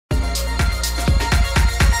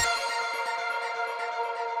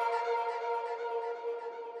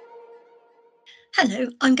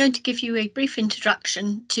Hello, I'm going to give you a brief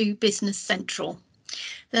introduction to Business Central.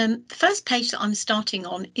 The first page that I'm starting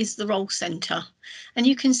on is the role centre, and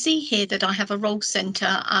you can see here that I have a role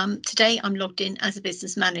centre. Today I'm logged in as a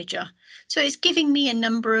business manager, so it's giving me a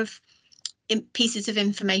number of pieces of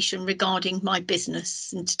information regarding my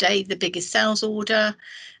business, and today the biggest sales order,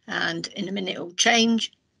 and in a minute it will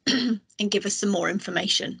change and give us some more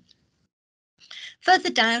information.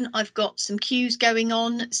 Further down, I've got some queues going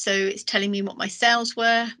on, so it's telling me what my sales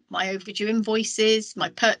were, my overdue invoices, my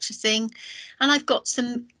purchasing, and I've got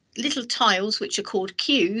some little tiles which are called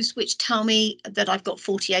queues, which tell me that I've got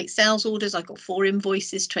 48 sales orders, I've got 4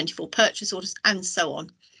 invoices, 24 purchase orders, and so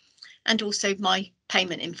on, and also my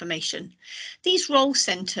payment information. These role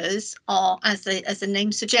centres are, as the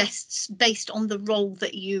name suggests, based on the role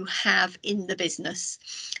that you have in the business.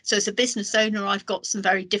 So as a business owner, I've got some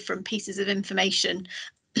very different pieces of information.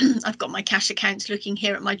 I've got my cash accounts looking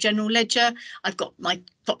here at my general ledger. I've got my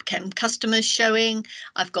top 10 customers showing.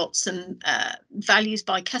 I've got some values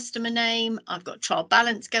by customer name. I've got trial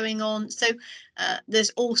balance going on. So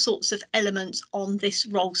there's all sorts of elements on this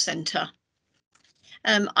role centre.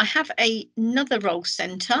 I have another role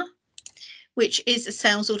centre, which is a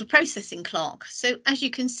sales order processing clerk. So as you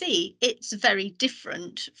can see, it's very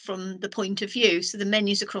different from the point of view. So the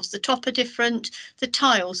menus across the top are different, the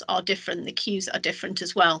tiles are different, the queues are different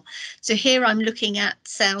as well. So here I'm looking at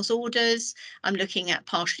sales orders, I'm looking at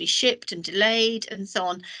partially shipped and delayed and so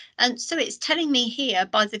on. And so it's telling me here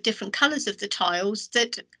by the different colours of the tiles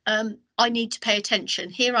that I need to pay attention.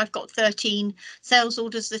 Here I've got 13 sales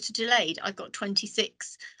orders that are delayed. I've got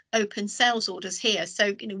 26 open sales orders here.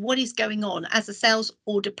 So, what is going on as a sales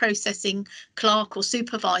order processing clerk or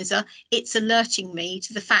supervisor? It's alerting me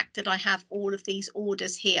to the fact that I have all of these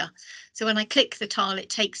orders here. So when I click the tile, it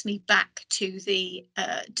takes me back to the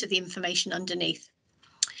information underneath.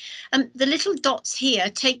 The little dots here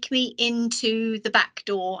take me into the back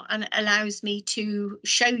door and allows me to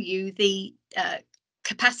show you the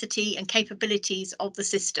capacity and capabilities of the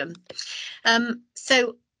system.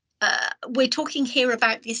 We're talking here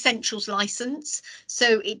about the Essentials license,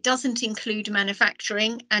 so it doesn't include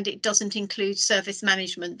manufacturing and it doesn't include service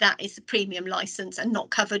management. That is the premium license and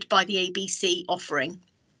not covered by the ABC offering.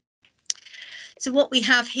 So what we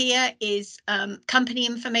have here is company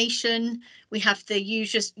information. We have the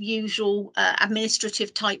usual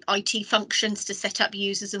administrative type IT functions to set up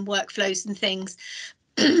users and workflows and things.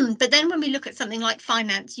 But then when we look at something like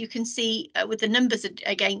finance, you can see with the numbers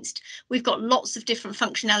against, we've got lots of different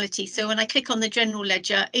functionality. So when I click on the general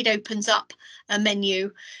ledger, it opens up a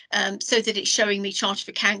menu so that it's showing me chart of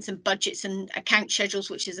accounts and budgets and account schedules,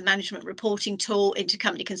 which is a management reporting tool,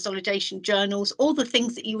 intercompany consolidation journals, all the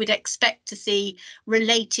things that you would expect to see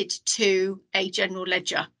related to a general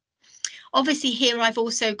ledger. Obviously here I've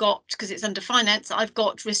also got, because it's under finance, I've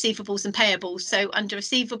got receivables and payables. So under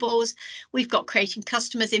receivables, we've got creating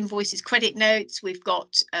customers, invoices, credit notes, we've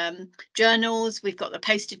got journals, we've got the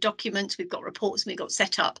posted documents, we've got reports, and we've got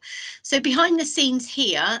setup. So behind the scenes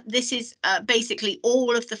here, this is basically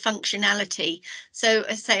all of the functionality. So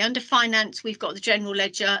as I say, under finance, we've got the general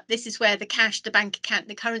ledger. This is where the cash, the bank account,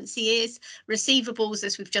 the currency is. Receivables,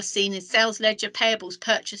 as we've just seen, is sales ledger, payables,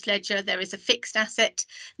 purchase ledger. There is a fixed asset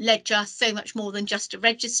ledger, so much more than just a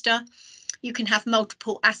register. You can have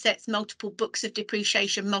multiple assets, multiple books of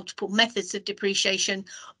depreciation, multiple methods of depreciation,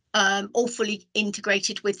 all fully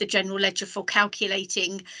integrated with the general ledger for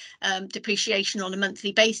calculating depreciation on a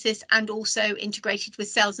monthly basis, and also integrated with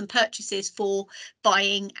sales and purchases for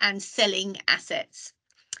buying and selling assets.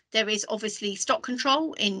 There is obviously stock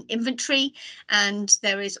control in inventory, and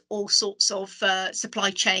there is all sorts of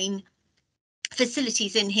supply chain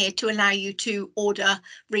facilities in here to allow you to order,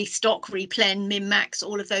 restock, replen, min-max,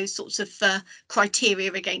 all of those sorts of criteria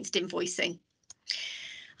against invoicing.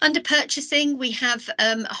 Under purchasing, we have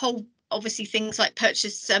a whole, obviously, things like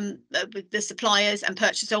purchase with the suppliers and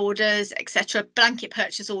purchase orders, etc. Blanket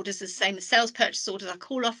purchase orders are the same as sales purchase orders, are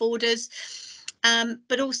call-off orders.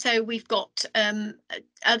 But also we've got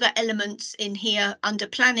other elements in here under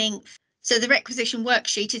planning. So the requisition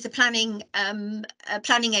worksheet is a planning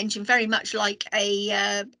engine, very much like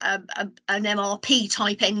an MRP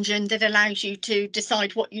type engine that allows you to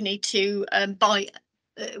decide what you need to buy,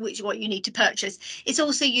 what you need to purchase. It's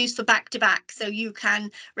also used for back-to-back, so you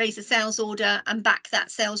can raise a sales order and back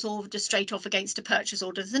that sales order straight off against a purchase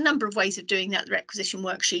order. There's a number of ways of doing that. The requisition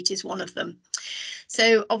worksheet is one of them.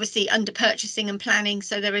 So obviously under purchasing and planning,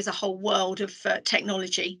 so there is a whole world of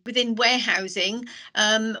technology. Within warehousing,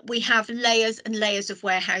 we have layers and layers of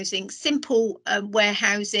warehousing. Simple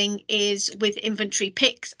warehousing is with inventory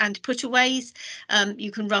picks and putaways.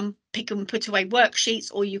 You can run pick and put away worksheets,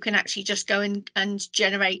 or you can actually just go and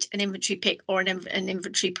generate an inventory pick or an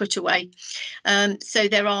inventory put away. So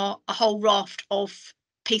there are a whole raft of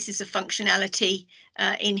pieces of functionality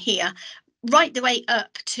in here, right the way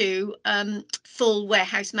up to full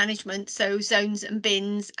warehouse management, so zones and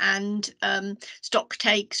bins and stock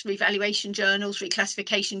takes, revaluation journals,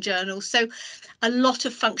 reclassification journals. So a lot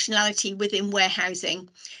of functionality within warehousing.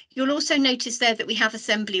 You'll also notice there that we have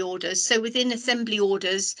assembly orders. So within assembly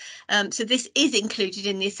orders, so this is included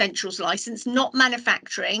in the essentials license, not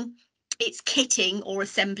manufacturing. It's kitting or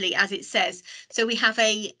assembly, as it says. So we have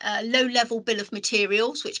a low-level bill of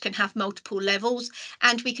materials, which can have multiple levels,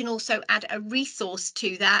 and we can also add a resource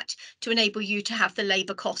to that to enable you to have the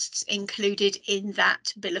labour costs included in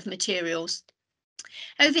that bill of materials.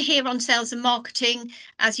 Over here on sales and marketing,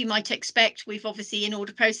 as you might expect, we've obviously in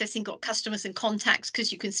order processing got customers and contacts,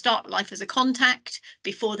 because you can start life as a contact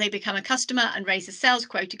before they become a customer and raise a sales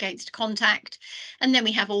quote against a contact. And then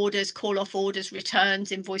we have orders, call off orders,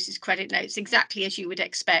 returns, invoices, credit notes, exactly as you would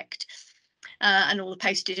expect. And all the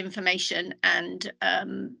posted information and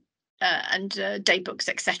day books,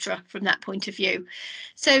 etc. from that point of view.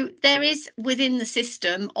 So there is within the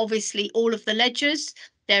system, obviously, all of the ledgers.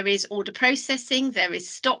 There is order processing, there is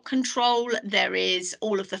stock control, there is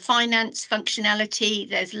all of the finance functionality,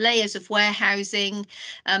 there's layers of warehousing,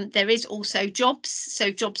 there is also jobs, so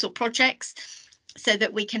jobs or projects, so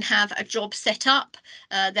that we can have a job set up.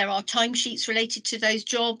 There are timesheets related to those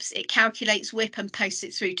jobs. It calculates WIP and posts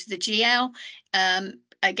it through to the GL.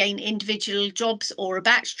 Again, individual jobs or a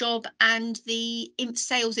batch job, and the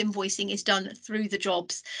sales invoicing is done through the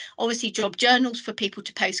jobs. Obviously, job journals for people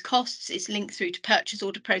to post costs is linked through to purchase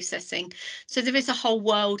order processing. So there is a whole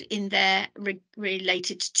world in there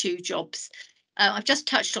related to jobs. I've just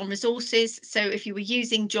touched on resources. So if you were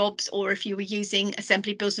using jobs or if you were using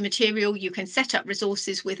assembly bills of material, you can set up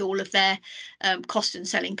resources with all of their cost and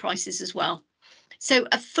selling prices as well. So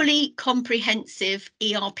a fully comprehensive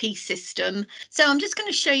ERP system. So I'm just going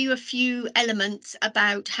to show you a few elements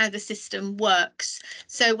about how the system works.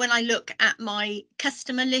 So when I look at my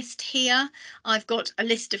customer list here, I've got a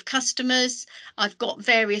list of customers. I've got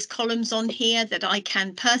various columns on here that I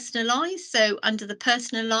can personalize. So under the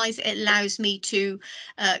personalize, it allows me to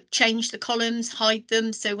change the columns, hide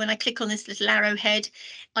them. So when I click on this little arrowhead,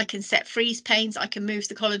 I can set freeze panes, I can move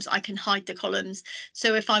the columns, I can hide the columns.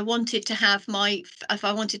 So if I wanted to have if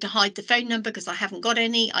I wanted to hide the phone number because I haven't got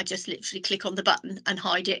any, I just literally click on the button and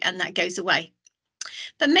hide it, and that goes away.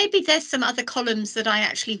 But maybe there's some other columns that I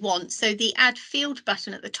actually want. So the add field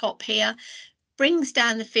button at the top here brings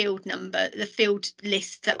down the field number, the field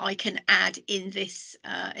list that I can add in this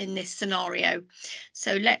scenario.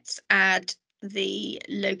 So let's add the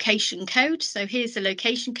location code. So here's the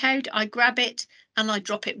location code. I grab it and I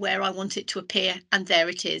drop it where I want it to appear, and there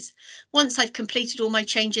it is. Once I've completed all my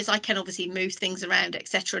changes, I can obviously move things around,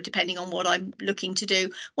 etc., depending on what I'm looking to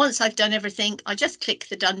do. Once I've done everything, I just click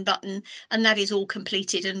the done button, and that is all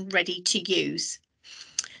completed and ready to use.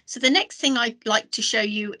 So the next thing I'd like to show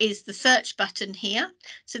you is the search button here.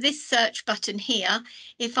 So this search button here,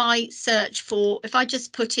 if I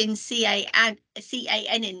just put in CAN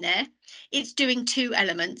in there, it's doing two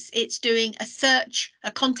elements. It's doing a search,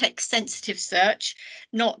 a context sensitive search,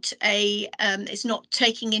 it's not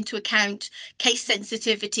taking into account case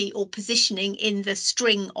sensitivity or positioning in the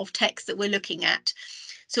string of text that we're looking at.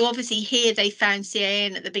 So obviously here they found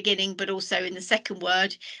CAN at the beginning, but also in the second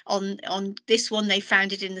word. On this one, they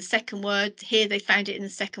found it in the second word. Here they found it in the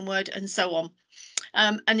second word, and so on.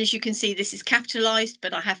 And as you can see, this is capitalized,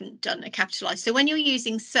 but I haven't done a capitalized. So when you're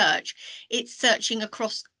using search, it's searching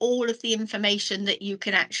across all of the information that you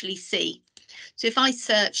can actually see. So if I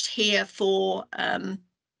searched here for,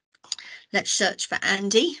 let's search for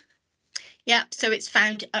Andy. Yeah, so it's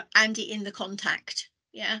found Andy in the contact.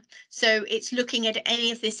 Yeah, so it's looking at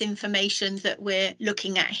any of this information that we're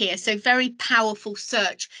looking at here. So very powerful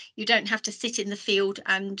search. You don't have to sit in the field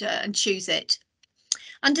and choose it.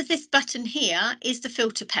 Under this button here is the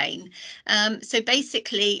filter pane. So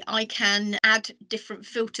basically I can add different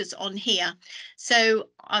filters on here. So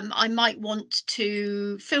I might want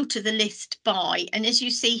to filter the list by, and as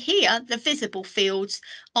you see here, the visible fields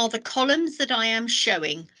are the columns that I am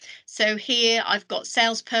showing. So here I've got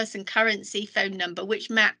salesperson, currency, phone number, which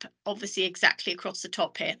map obviously exactly across the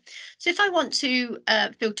top here. So if I want to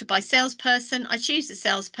filter by salesperson, I choose the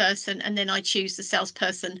salesperson, and then I choose the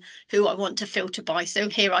salesperson who I want to filter by. So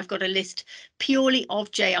here I've got a list purely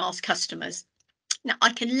of JR's customers. Now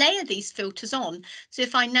I can layer these filters on. So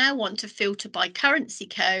if I now want to filter by currency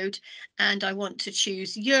code and I want to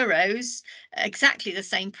choose euros, exactly the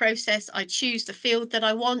same process. I choose the field that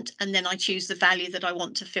I want and then I choose the value that I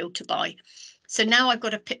want to filter by. So now I've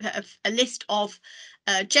got a list of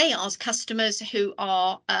JR's customers who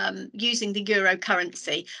are using the euro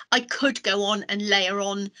currency. I could go on and layer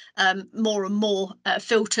on more and more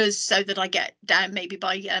filters so that I get down maybe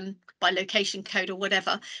by location code or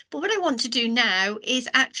whatever. But what I want to do now is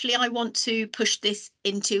actually I want to push this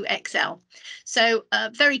into Excel. So a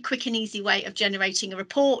very quick and easy way of generating a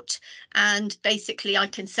report. And basically I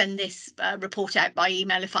can send this report out by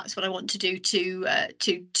email if that's what I want to do to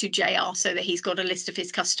JR so that he's got a list of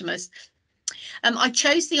his customers. I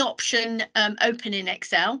chose the option open in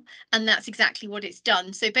Excel, and that's exactly what it's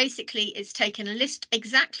done. So basically it's taken a list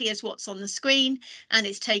exactly as what's on the screen, and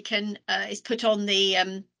it's put on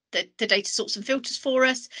the data sorts and filters for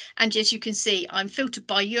us. And as you can see, I'm filtered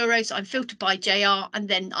by euros, I'm filtered by JR, and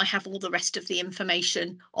then I have all the rest of the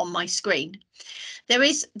information on my screen. There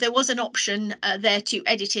was an option there to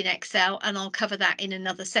edit in Excel, and I'll cover that in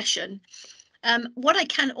another session. What I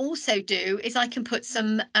can also do is I can put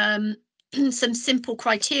some some simple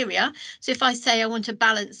criteria. So if I say I want a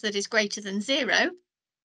balance that is greater than 0,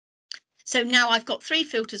 so now I've got 3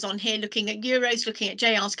 filters on here looking at euros, looking at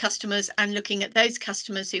JR's customers, and looking at those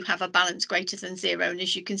customers who have a balance greater than 0. And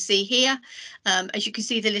as you can see here, as you can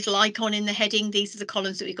see the little icon in the heading, these are the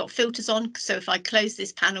columns that we've got filters on. So if I close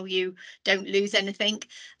this panel, you don't lose anything.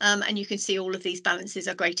 And you can see all of these balances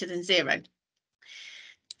are greater than 0.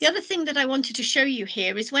 The other thing that I wanted to show you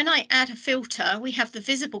here is when I add a filter, we have the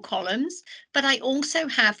visible columns, but I also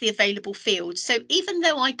have the available fields. So even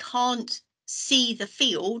though I can't see the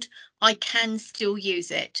field, I can still use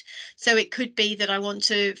it. So it could be that I want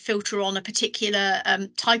to filter on a particular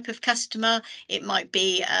type of customer. It might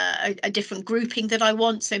be a different grouping that I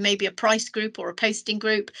want, so maybe a price group or a posting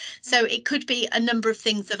group. So it could be a number of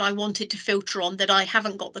things that I wanted to filter on that I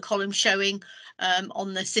haven't got the column showing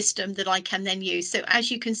on the system that I can then use. So as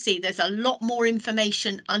you can see, there's a lot more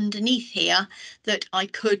information underneath here that I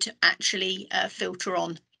could actually filter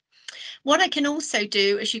on. What I can also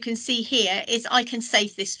do, as you can see here, is I can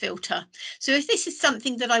save this filter. So if this is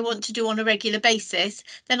something that I want to do on a regular basis,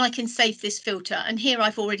 then I can save this filter. And here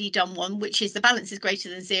I've already done one, which is the balance is greater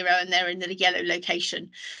than 0 and they're in the yellow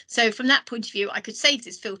location. So from that point of view, I could save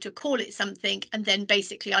this filter, call it something, and then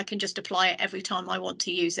basically I can just apply it every time I want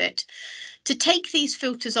to use it. To take these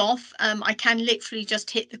filters off, I can literally just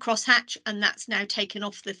hit the crosshatch and that's now taken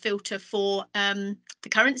off the filter for the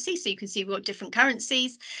currency. So you can see we've got different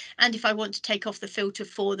currencies. And if I want to take off the filter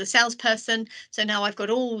for the salesperson, so now I've got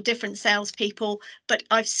all different salespeople, but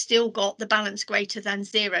I've still got the balance greater than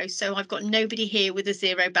 0. So I've got nobody here with a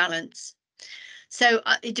 0 balance. So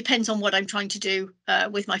it depends on what I'm trying to do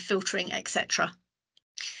with my filtering, etc.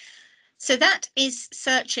 So that is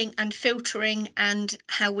searching and filtering and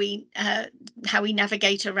how we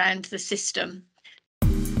navigate around the system.